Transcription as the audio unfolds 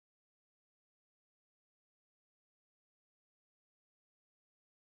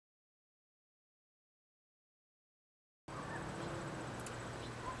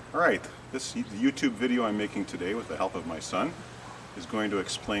Alright, this YouTube video I'm making today with the help of my son is going to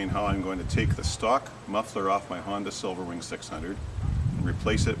explain how I'm going to take the stock muffler off my Honda Silverwing 600 and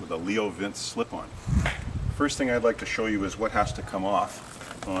replace it with a LeoVince slip-on. First thing I'd like to show you is what has to come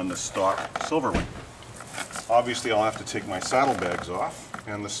off on the stock Silverwing. Obviously I'll have to take my saddlebags off,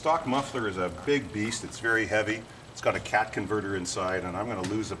 and the stock muffler is a big beast. It's very heavy. It's got a cat converter inside, and I'm going to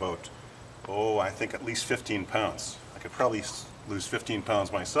lose about, I think at least 15 pounds. I could probably lose 15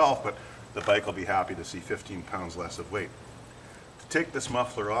 pounds myself, but the bike will be happy to see 15 pounds less of weight. To take this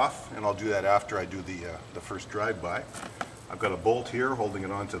muffler off, and I'll do that after I do the first drive-by, I've got a bolt here holding it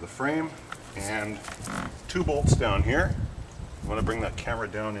onto the frame, and 2 bolts down here. I want to bring that camera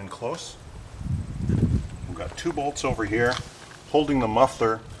down in close. We've got 2 bolts over here holding the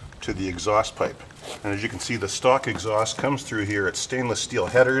muffler to the exhaust pipe. And as you can see, the stock exhaust comes through here. It's stainless steel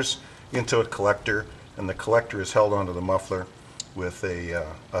headers into a collector, and the collector is held onto the muffler with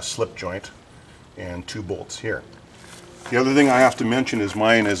a slip joint and 2 bolts here. The other thing I have to mention is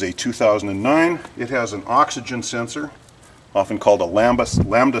mine is a 2009. It has an oxygen sensor, often called a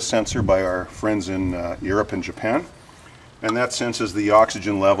lambda sensor by our friends in Europe and Japan. And that senses the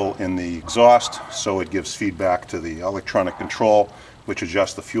oxygen level in the exhaust, so it gives feedback to the electronic control, which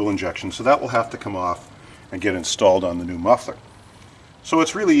adjusts the fuel injection. So that will have to come off and get installed on the new muffler. So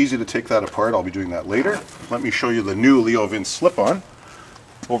it's really easy to take that apart. I'll be doing that later. Let me show you the new LeoVince slip-on.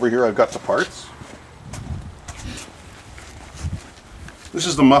 Over here I've got the parts. This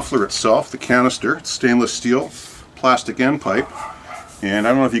is the muffler itself, the canister. It's stainless steel, plastic end pipe. And I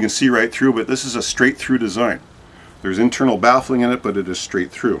don't know if you can see right through, but this is a straight through design. There's internal baffling in it, but it is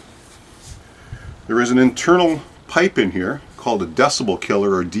straight through. There is an internal pipe in here called a decibel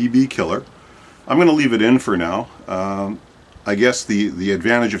killer or dB killer. I'm going to leave it in for now. I guess the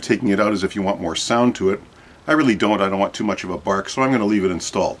advantage of taking it out is if you want more sound to it. I really don't. I don't want too much of a bark, so I'm going to leave it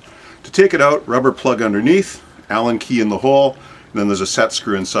installed. To take it out, rubber plug underneath, Allen key in the hole, and then there's a set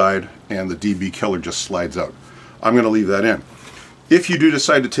screw inside, and the dB killer just slides out. I'm going to leave that in. If you do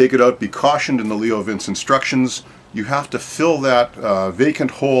decide to take it out, be cautioned in the LeoVince instructions. You have to fill that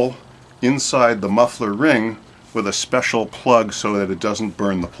vacant hole inside the muffler ring with a special plug so that it doesn't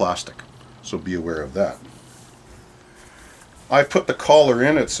burn the plastic. So be aware of that. I've put the collar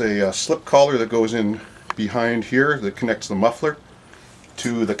in. It's a slip collar that goes in behind here that connects the muffler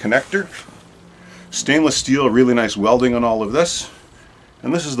to the connector. Stainless steel, really nice welding on all of this.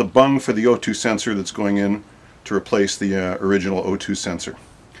 And this is the bung for the O2 sensor that's going in to replace the original O2 sensor.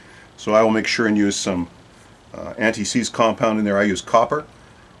 So I will make sure and use some anti-seize compound in there. I use copper,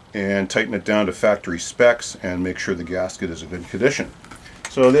 and tighten it down to factory specs and make sure the gasket is in good condition.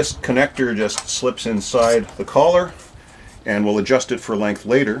 So this connector just slips inside the collar, and we'll adjust it for length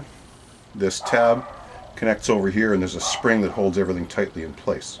later. This tab connects over here, and there's a spring that holds everything tightly in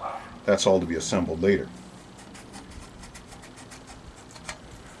place. That's all to be assembled later.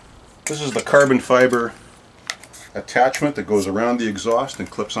 This is the carbon fiber attachment that goes around the exhaust and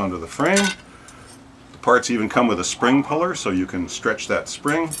clips onto the frame. The parts even come with a spring puller, so you can stretch that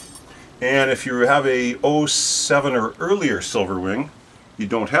spring. And if you have a 07 or earlier Silverwing, you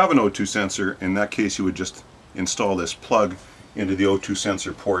don't have an O2 sensor. In that case, you would just install this plug into the O2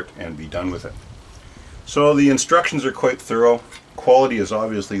 sensor port and be done with it. So the instructions are quite thorough. Quality is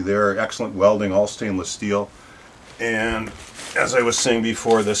obviously there. Excellent welding, all stainless steel. And as I was saying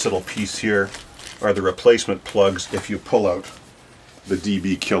before, this little piece here are the replacement plugs if you pull out the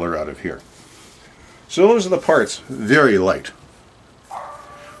dB killer out of here. So those are the parts. Very light.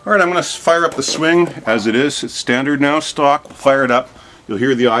 Alright, I'm going to fire up the swing as it is. It's standard now, stock. We'll fire it up. You'll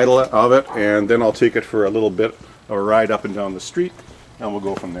hear the idle of it, and then I'll take it for a little bit of a ride up and down the street, and we'll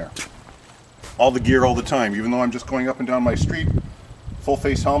go from there. All the gear all the time, even though I'm just going up and down my street. Full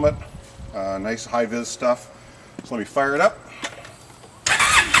face helmet, nice high vis stuff. So let me fire it up. Come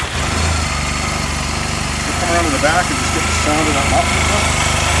around to the back and just get the sound of that muffler.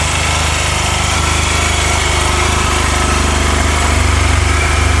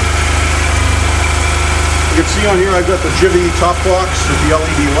 You can see on here I've got the Jivvy top box with the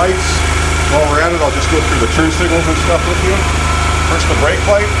LED lights. While we're at it, I'll just go through the turn signals and stuff with you. First the brake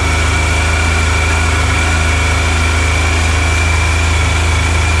light.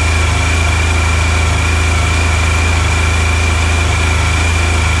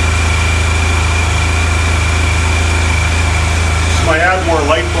 This is my add more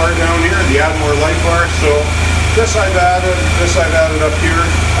light bar down here, the add more light bar. So this I've added up here,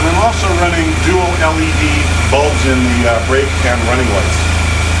 and I'm also running dual LED bulbs in the brake and running lights.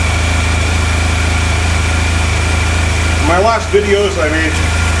 In my last videos I made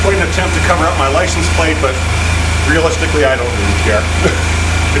quite an attempt to cover up my license plate, but realistically I don't really care.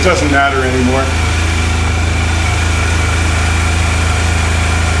 It doesn't matter anymore.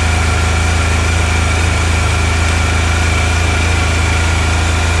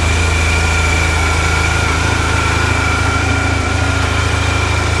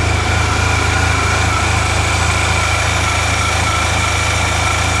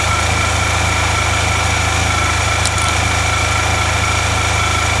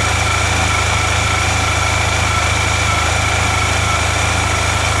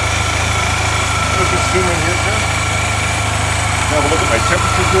 Have a look at my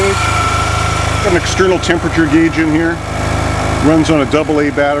temperature gauge. Got an external temperature gauge in here. Runs on a AA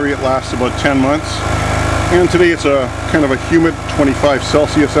battery. It lasts about 10 months. And today it's a kind of a humid 25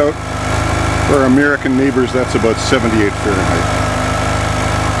 Celsius out. For our American neighbors, that's about 78 Fahrenheit.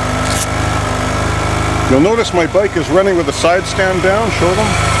 You'll notice my bike is running with the side stand down. Show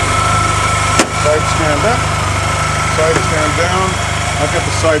them. Side stand up. Side stand down. I've got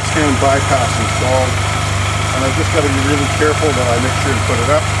the side stand bypass installed. And I've just got to be really careful that I make sure to put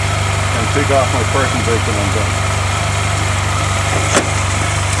it up and take off my parking brake when I'm done.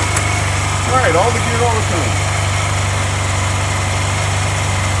 Alright, all the gear all the time.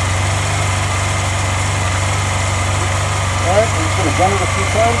 Alright, I'm just going to gun it a few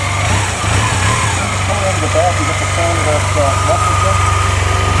times. Just come out of the back and get the sound of that muffler jump.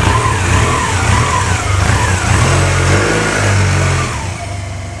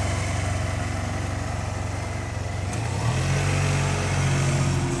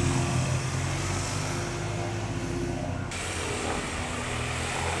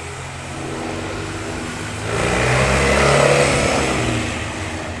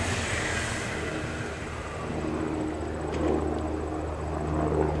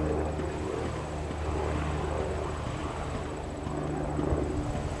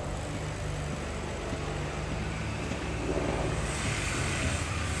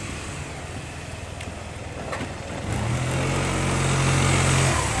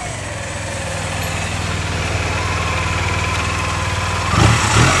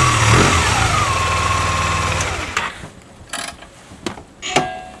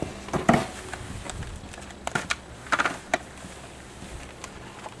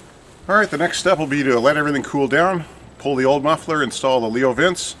 Alright, the next step will be to let everything cool down, pull the old muffler, install the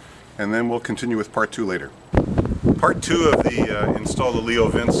LeoVince, and then we'll continue with part 2 later. Part 2 of the install the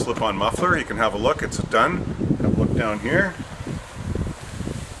LeoVince slip-on muffler. You can have a look, it's done. Have a look down here.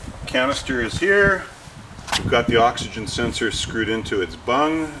 Canister is here. We've got the oxygen sensor screwed into its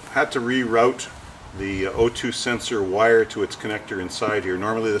bung. Had to reroute the O2 sensor wire to its connector inside here.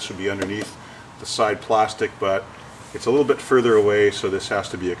 Normally this would be underneath the side plastic, but it's a little bit further away, so this has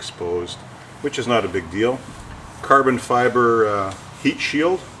to be exposed, which is not a big deal. Carbon fiber heat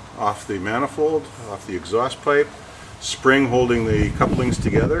shield off the manifold, off the exhaust pipe. Spring holding the couplings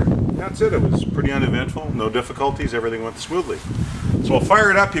together. That's it. It was pretty uneventful, no difficulties, everything went smoothly. So I'll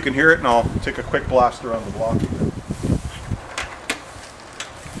fire it up, you can hear it, and I'll take a quick blast around the block.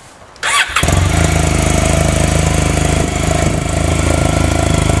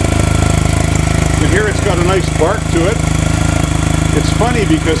 Here it's got a nice bark to it. It's funny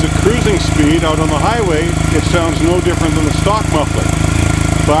because at cruising speed out on the highway it sounds no different than the stock muffler,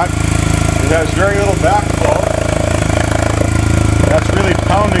 but it has very little backflow. That's really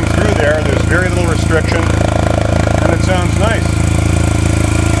pounding through there. There's very little restriction and it sounds nice.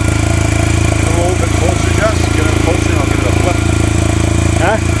 Get a little bit closer, Jess. Get it closer and I'll give it a flip.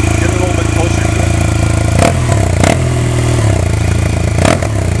 Huh? Get it a little bit closer to it.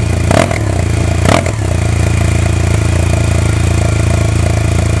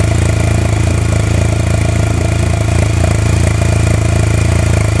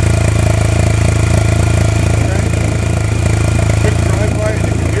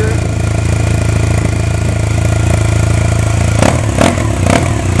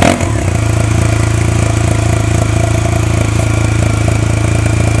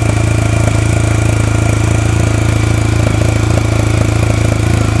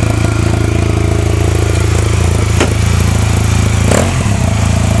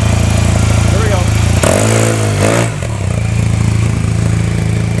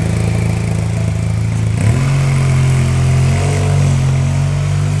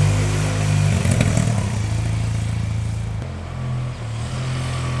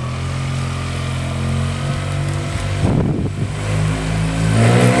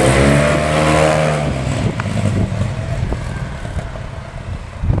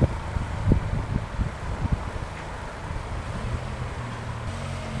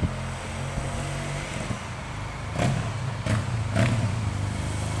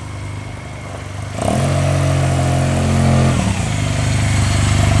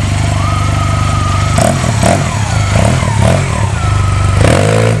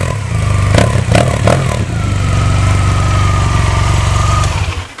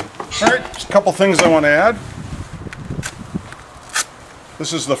 things I want to add.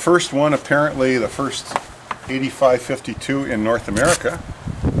 This is the first one, apparently the first 8552 in North America.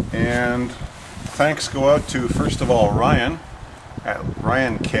 And thanks go out to, first of all, Ryan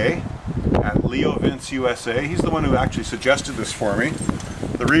K at LeoVince USA. He's the one who actually suggested this for me.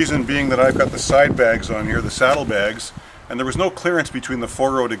 The reason being that I've got the side bags on here, the saddle bags, and there was no clearance between the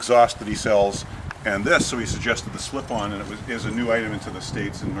four-road exhaust that he sells and this, so he suggested the slip-on, and it is a new item into the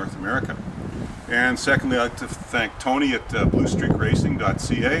States in North America. And secondly, I'd like to thank Tony at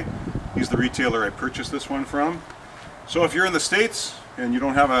bluestreakracing.ca. He's the retailer I purchased this one from. So if you're in the States and you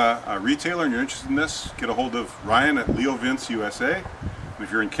don't have a retailer and you're interested in this, get a hold of Ryan at LeoVince USA. And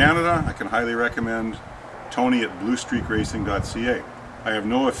if you're in Canada, I can highly recommend Tony at bluestreakracing.ca. I have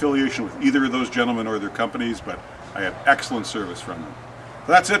no affiliation with either of those gentlemen or their companies, but I have excellent service from them.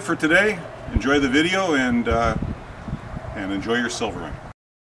 So that's it for today. Enjoy the video and enjoy your Silverwing.